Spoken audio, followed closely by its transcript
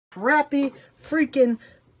crappy freaking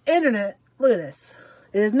internet. Look at this.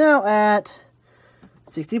 It is now at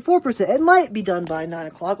 64%. It might be done by 9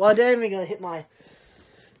 o'clock. Well, then we're going to hit my...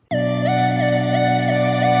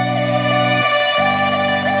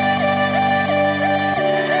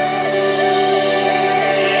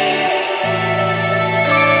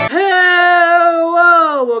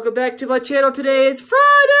 Hello! Welcome back to my channel. Today is Friday!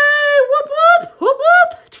 Whoop whoop! Whoop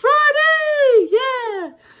whoop! It's Friday!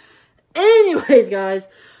 Yeah! Anyways, guys,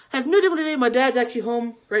 I have no different today. My dad's actually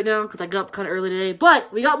home right now because I got up kind of early today.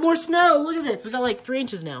 But we got more snow. Look at this. We got like 3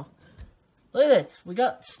 inches now. Look at this. We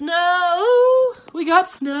got snow. We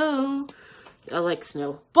got snow. I like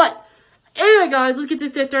snow. But anyway, guys, let's get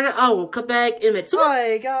this day started. I will cut back in a minute.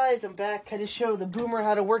 Hi, guys. I'm back. I just show the boomer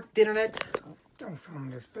how to work the internet. Don't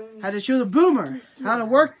film this, baby. How to show the boomer how to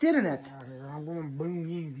work the internet. I'm going to boom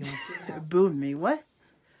you. Boom me. What?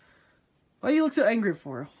 Why do you look so angry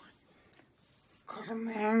for? Because I'm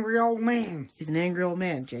an angry old man. He's an angry old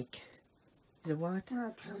man, Jake. Is it what? What did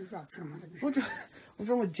I tell you about filming it? What's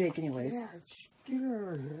wrong with Jake, anyways? Yeah, get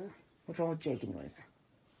over here. What's wrong with Jake, anyways?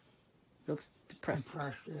 He looks depressed.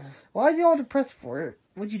 Yeah. Why is he all depressed for?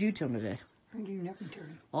 What'd you do to him today? I didn't do nothing to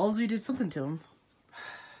him. All you did something to him.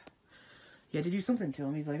 You had to do something to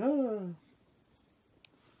him. He's like, oh.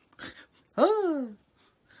 Oh.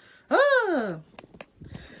 Oh.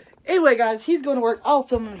 Anyway, guys, he's going to work. I'll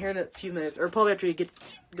film him here in a few minutes, or probably after he gets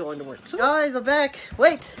going to work. So, guys, I'm back.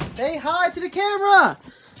 Wait, say hi to the camera.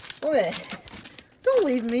 Wait, don't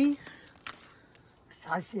leave me.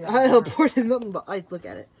 I see that. I reported nothing but ice. Look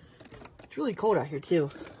at it. It's really cold out here, too.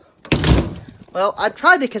 Well, I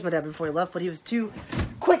tried to catch my dad before he left, but he was too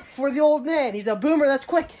quick for the old man. He's a boomer that's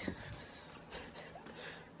quick.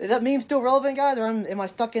 Is that meme still relevant, guys, or am I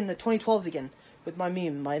stuck in the 2012s again with my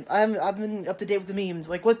meme? I've been up to date with the memes.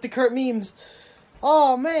 Like, what's the current memes?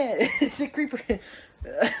 Oh man, it's a creeper.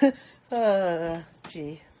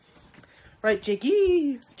 Gee. Right,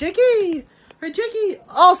 Jakey. Right, Jakey.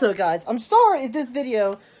 Also, guys, I'm sorry if this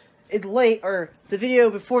video is late, or the video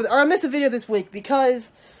before, or I missed a video this week because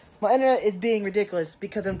my internet is being ridiculous.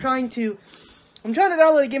 Because I'm trying to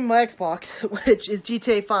download a game on my Xbox, which is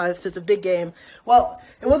GTA 5, so it's a big game. Well,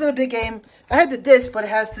 it wasn't a big game. I had the disc, but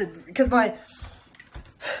it has to, because my,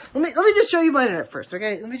 let me just show you my internet first,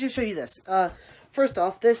 okay? Let me just show you this. First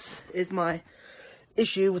off, this is my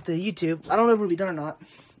issue with the YouTube. I don't know if it'll be done or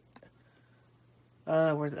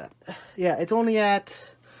not. Where's it at? Yeah, it's only at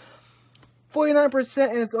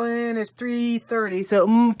 49%, and it's 3:30, so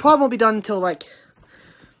probably won't be done until like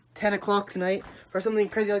 10 o'clock tonight, or something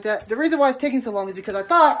crazy like that. The reason why it's taking so long is because I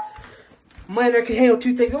thought my internet could handle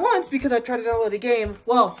 2 things at once, because I tried to download a game.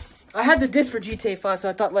 Well, I had the disc for GTA 5, so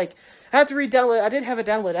I thought, like, I had to re-download. I did have it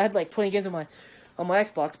downloaded. I had, like, 20 games on my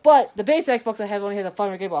Xbox. But the base Xbox I have only has a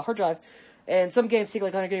 500 GB hard drive, and some games take,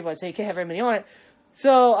 like, 100 GB, so you can't have very many on it.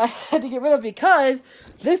 So I had to get rid of it because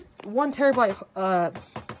this 1 terabyte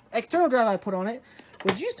external drive I put on it,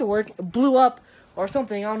 which used to work, blew up or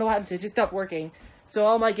something. I don't know what happened to it. It just stopped working. So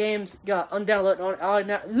all my games got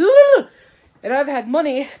undownloaded. And I've had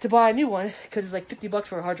money to buy a new one, because it's like $50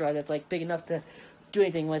 for a hard drive that's like big enough to do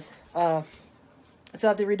anything with. So I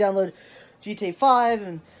have to re-download GTA 5,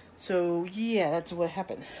 and so yeah, that's what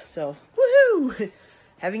happened. So, woohoo!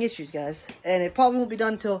 Having issues, guys. And it probably won't be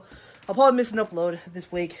done until, I'll probably miss an upload this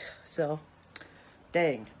week, so,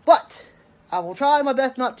 dang. But, I will try my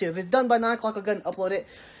best not to. If it's done by 9 o'clock, I'm going to upload it.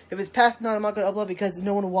 If it's past 9, I'm not going to upload because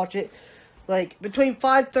no one will watch it. Like, between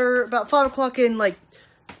about 5 o'clock and, like,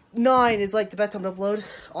 9 is, like, the best time to upload,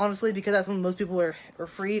 honestly, because that's when most people are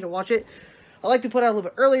free to watch it. I like to put it out a little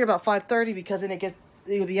bit earlier, about 5:30, because then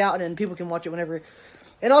it'll be out, and then people can watch it whenever.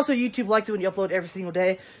 And also, YouTube likes it when you upload every single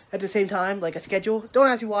day at the same time, like a schedule. Don't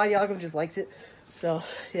ask me why, the algorithm just likes it. So,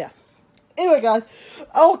 yeah. Anyway, guys,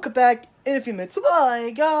 I'll come back in a few minutes.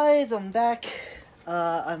 Bye, guys, I'm back.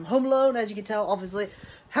 I'm home alone, as you can tell, obviously.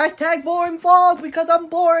 Hashtag boring vlog, because I'm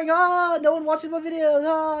boring. No one watches my videos.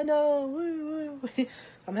 No.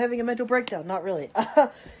 I'm having a mental breakdown. Not really.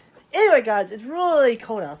 Anyway, guys, it's really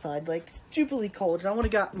cold outside. Like, stupidly cold. And I want to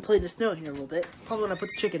go out and play in the snow here a little bit. Probably when I put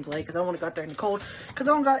the chickens away, because I don't want to go out there in the cold. Because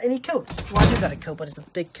I don't got any coats. Well, I do got a coat, but it's a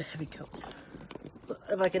big, heavy coat.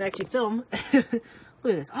 If I can actually film. Look at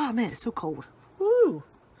this. Oh, man, it's so cold. Woo!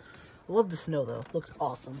 I love the snow, though. It looks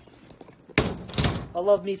awesome. I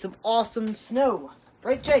love me some awesome snow.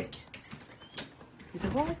 Right, Jake? He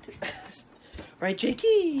said, what? Right,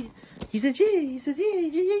 Jakey? He said, yeah. He says, yeah,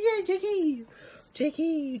 Jakey.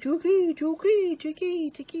 Jakey. He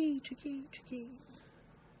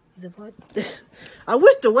said, what? I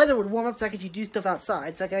wish the weather would warm up so I could do stuff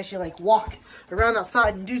outside. So I can actually, like, walk around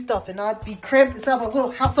outside and do stuff and not be cramped inside my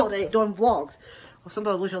little house all day doing vlogs. Well,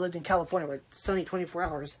 sometimes I wish I lived in California where it's sunny 24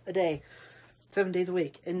 hours a day, 7 days a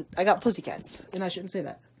week. And I got pussycats, and I shouldn't say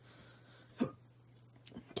that.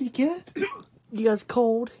 Kitty cat? You guys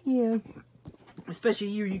cold? Yeah. Especially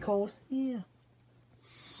you cold? Yeah.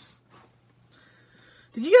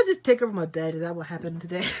 Did you guys just take over my bed? Is that what happened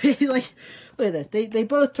today? Like, look at this. They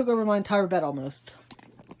both took over my entire bed almost.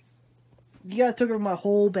 You guys took over my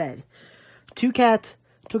whole bed. 2 cats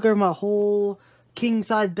took over my whole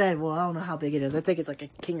king-size bed. Well, I don't know how big it is. I think it's like a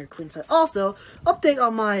king or queen size. Also, update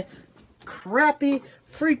on my crappy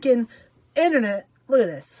freaking internet. Look at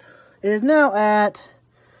this. It is now at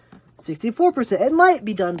 64%. It might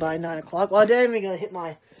be done by 9 o'clock. Well, I'm definitely going to hit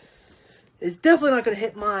my... It's definitely not going to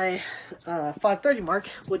hit my 5:30 mark,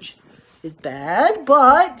 which is bad.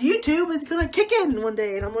 But YouTube is going to kick in one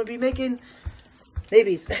day, and I'm going to be making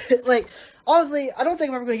babies. Like, honestly, I don't think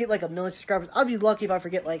I'm ever going to get like 1 million subscribers. I'd be lucky if I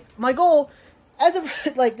forget. Like, my goal, as of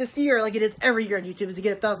like this year, like it is every year on YouTube, is to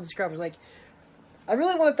get 1,000 subscribers. Like, I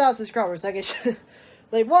really want 1,000 subscribers. Like,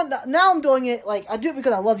 like now I'm doing it. Like, I do it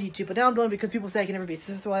because I love YouTube, but now I'm doing it because people say I can never be.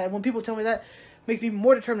 So when people tell me that, it makes me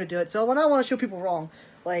more determined to do it. So when I want to show people wrong,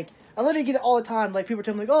 like, I literally get it all the time. Like, people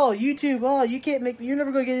tell me, like, oh, YouTube, oh, you can't make, you're never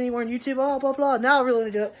going to get anywhere on YouTube, oh, blah, blah. Now I really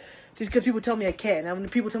want to do it just because people tell me I can't. And when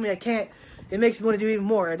people tell me I can't, it makes me want to do even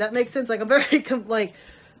more. That makes sense. Like, I'm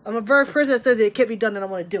a very person that says it can't be done and I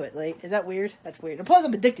want to do it. Like, is that weird? That's weird. And plus,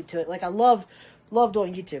 I'm addicted to it. Like, I love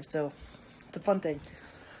doing YouTube, so it's a fun thing.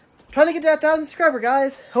 Trying to get that 1,000 subscriber,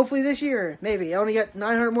 guys. Hopefully this year, maybe. I only got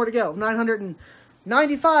 900 more to go.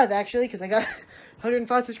 995, actually, because I got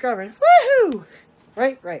 105 subscribers. Woohoo!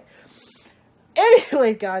 Right.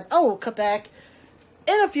 Anyway, guys, I will cut back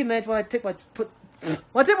in a few minutes when I take my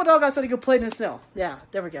dog outside to go play in the snow. Yeah,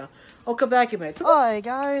 there we go. I'll come back in a minute. Hi,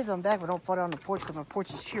 guys, I'm back, but don't fall down on the porch because my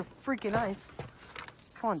porch is sheer freaking ice.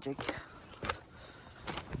 Come on, Jake.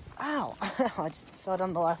 Ow. I just fell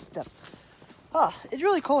down the last step. Oh, it's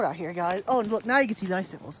really cold out here, guys. Oh, and look, now you can see the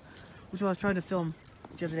icicles, which is what I was trying to film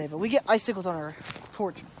the other day. But we get icicles on our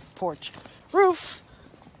porch roof.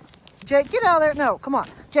 Jake, get out of there. No, come on.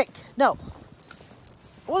 Jake, no.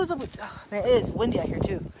 What is up with... Oh, man, it is windy out here,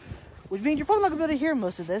 too. Which means you're probably not going to be able to hear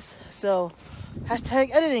most of this. So, hashtag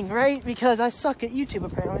editing, right? Because I suck at YouTube,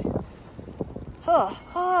 apparently.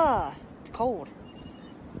 It's cold.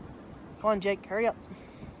 Come on, Jake, hurry up.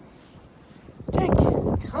 Jake,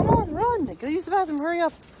 come on, run. Go use the bathroom, hurry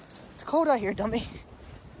up. It's cold out here, dummy.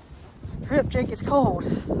 Hurry up, Jake, it's cold.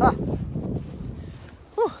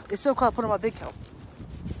 Whew, it's so cold I put on my big coat.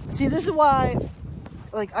 See, this is why,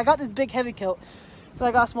 like, I got this big heavy coat, but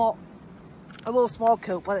I got a little small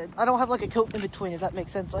coat, but I don't have like a coat in between, if that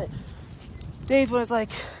makes sense. Like, days when it's like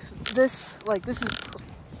this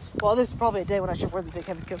is probably a day when I should wear the big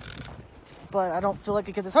heavy coat, but I don't feel like it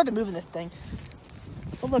because it's hard to move in this thing.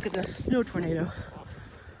 But look at the snow tornado.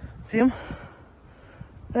 See him?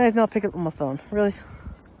 And I now pick up on my phone. Really,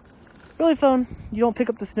 phone? You don't pick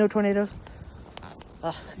up the snow tornadoes?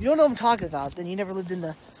 If you don't know what I'm talking about, then you never lived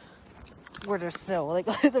in where there's snow. Like,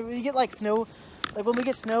 when you get like snow, like when we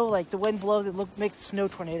get snow, like the wind blows, it makes snow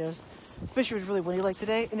tornadoes. Especially when it's really windy like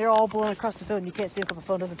today, and they're all blowing across the phone, and you can't see them because the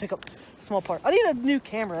phone doesn't pick up small part. I need a new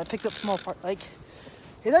camera that picks up small part. Like,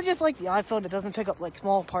 is that just like the iPhone that doesn't pick up like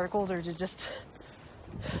small particles, or is it just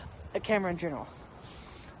a camera in general?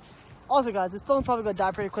 Also, guys, this phone's probably gonna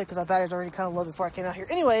die pretty quick because my battery's already kind of low before I came out here.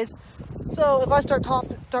 Anyways, so if I start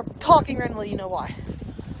talking randomly, you know why.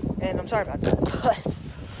 And I'm sorry about that,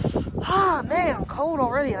 but man, I'm cold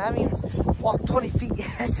already, and I haven't even walked 20 feet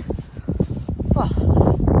yet.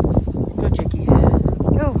 Go, Jakey.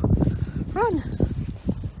 Go. Run.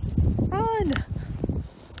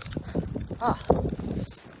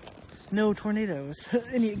 Snow tornadoes.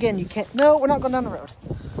 And again, you can't. No, we're not going down the road.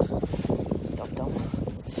 Dumb.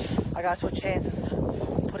 I gotta switch hands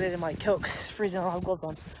and put it in my coat because it's freezing. I don't have gloves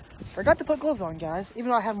on. Forgot to put gloves on, guys. Even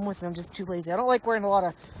though I have them with me, I'm just too lazy. I don't like wearing a lot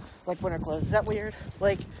of like winter clothes. Is that weird?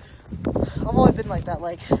 Like, I've always been like that.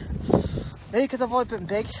 Like, maybe because I've always been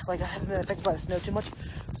big. Like, I haven't been affected by the snow too much.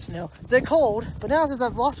 They're cold, but now since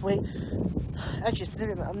I've lost weight,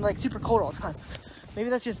 actually, I'm like super cold all the time. Maybe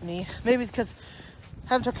that's just me. Maybe it's because I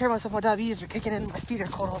haven't taken care of myself. My diabetes are kicking in. My feet are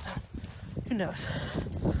cold all the time. Who knows?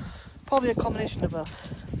 Probably a combination of both.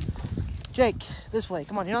 Jake, this way.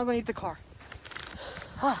 Come on, you're not going to eat the car.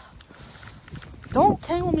 Don't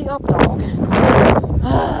tangle me up, dog.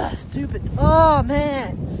 Stupid. Oh,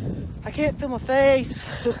 man. I can't feel my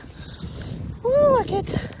face. Woo, I can't.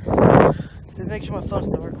 Just make sure my phone's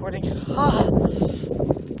still recording.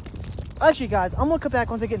 Actually, guys, I'm going to come back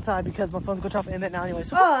once I get inside because my phone's going to drop in a minute now anyway.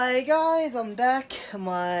 So, hi, guys. I'm back.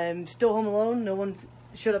 I'm still home alone. No one's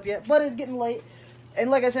showed up yet, but it's getting late. And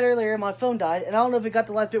like I said earlier, my phone died, and I don't know if it got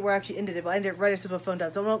the last bit where I actually ended it, but I ended it right as soon as my phone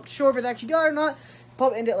died. So I'm not sure if it actually died or not.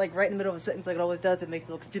 Probably end it like right in the middle of a sentence like it always does. It makes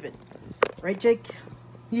me look stupid. Right, Jake?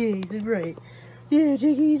 Yeah, he said right. Yeah,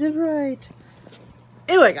 Jake, he said right.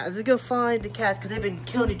 Anyway, guys, let's go find the cats because they've been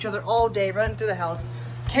killing each other all day, running through the house,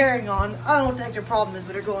 carrying on. I don't know what the heck their problem is,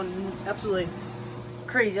 but they're going absolutely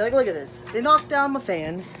crazy. Like, look at this. They knocked down my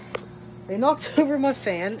fan. They knocked over my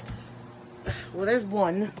fan. Well, there's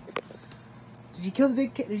one. Did you kill the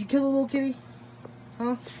big? Did you kill the little kitty?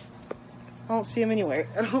 Huh? I don't see him anywhere.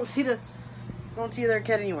 I don't see their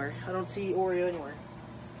cat anywhere. I don't see Oreo anywhere.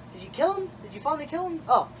 Did you kill him? Did you finally kill him?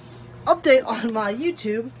 Oh, update on my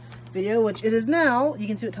YouTube video, which it is now. You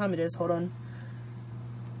can see what time it is. Hold on.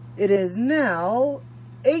 It is now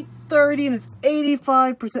 8:30 and it's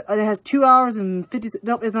 85%. It has 2 hours and 50.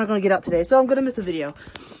 Nope, it's not going to get out today, so I'm going to miss a video.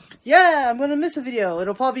 Yeah, I'm going to miss a video.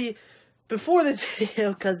 It'll probably be before this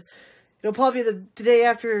video because it'll probably be the day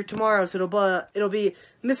after tomorrow, so it'll be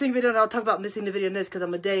missing video, and I'll talk about missing the video in this because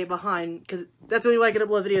I'm a day behind. Because that's the only way I can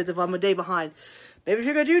upload videos if I'm a day behind. Maybe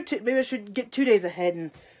I should get 2 days ahead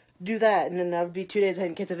and do that, and then I would be 2 days ahead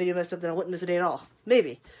and get the video messed up, then I wouldn't miss a day at all.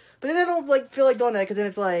 Maybe, but then I don't feel like doing that because then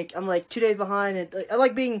it's like I'm like 2 days behind, and I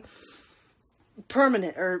like being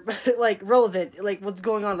permanent or like relevant, like what's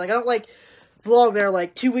going on. Like I don't like vlogs that are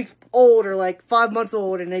like 2 weeks old or like 5 months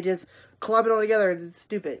old, and they just club it all together, and it's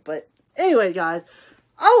stupid. But anyway, guys,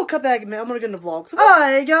 I will cut back, man. I'm gonna go into vlog. So,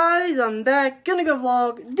 hi, guys, I'm back. Gonna go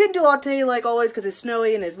vlog. Didn't do a lot today, like always, because it's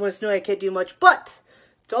snowy, and when it's snowy, I can't do much. But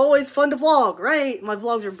it's always fun to vlog, right? My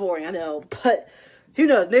vlogs are boring, I know. But who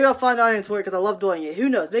knows? Maybe I'll find audience for it because I love doing it. Who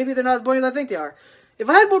knows? Maybe they're not as boring as I think they are. If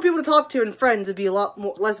I had more people to talk to and friends, it'd be a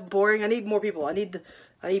lot less boring. I need more people. I need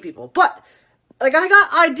people. But like I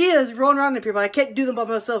got ideas rolling around up here, but I can't do them by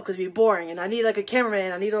myself because it'd be boring. And I need like a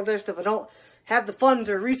cameraman. I need all their stuff. I don't have the funds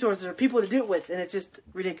or resources or people to do it with, and it's just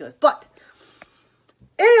ridiculous. But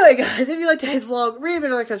anyway, guys, if you like today's vlog, read a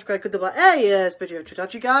bit, like, subscribe, click the button. Hey, yes, but I'll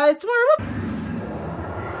talk to you guys tomorrow.